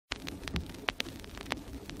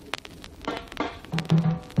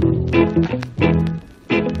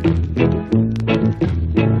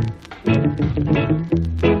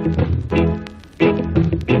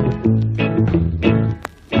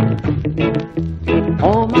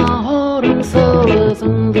Oh, my heart and soul is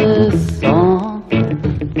in this song.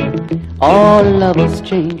 All lovers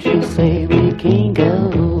change, they say we can't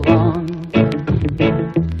go on.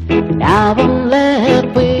 Now I'm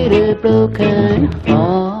left with a broken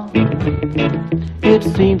heart. It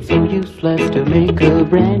seems so useless to make a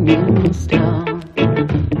brand new start.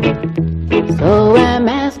 So I'm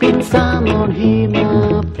asking someone hear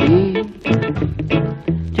my plea.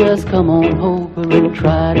 Just come on over and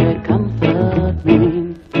try to comfort me.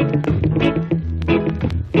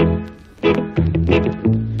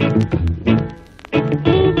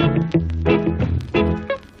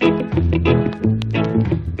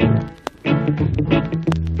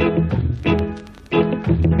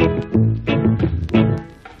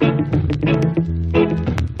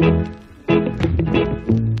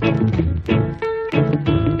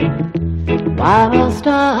 Why must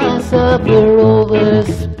I suffer all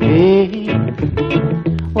this pain?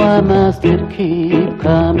 Why must it keep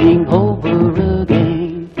coming over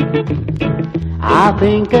again? I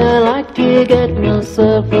think I like to get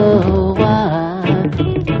myself a wife,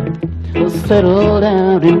 settle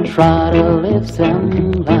down and try to live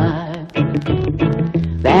some life.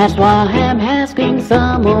 That's why I'm asking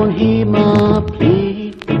someone hear my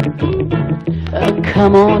plea.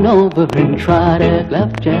 Come on over and try to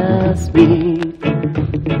love just me.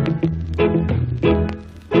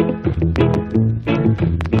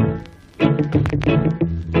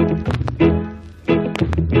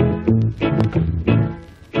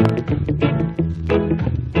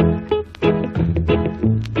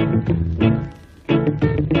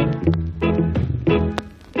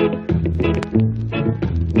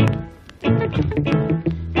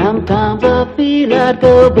 Sometimes I feel I'd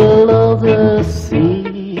go below the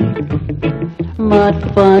sea. Might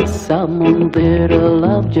find someone there to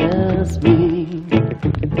love just me.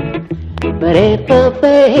 But if I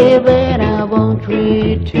fail, then I won't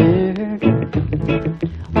return.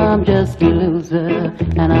 I'm just a loser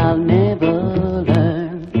and I'll never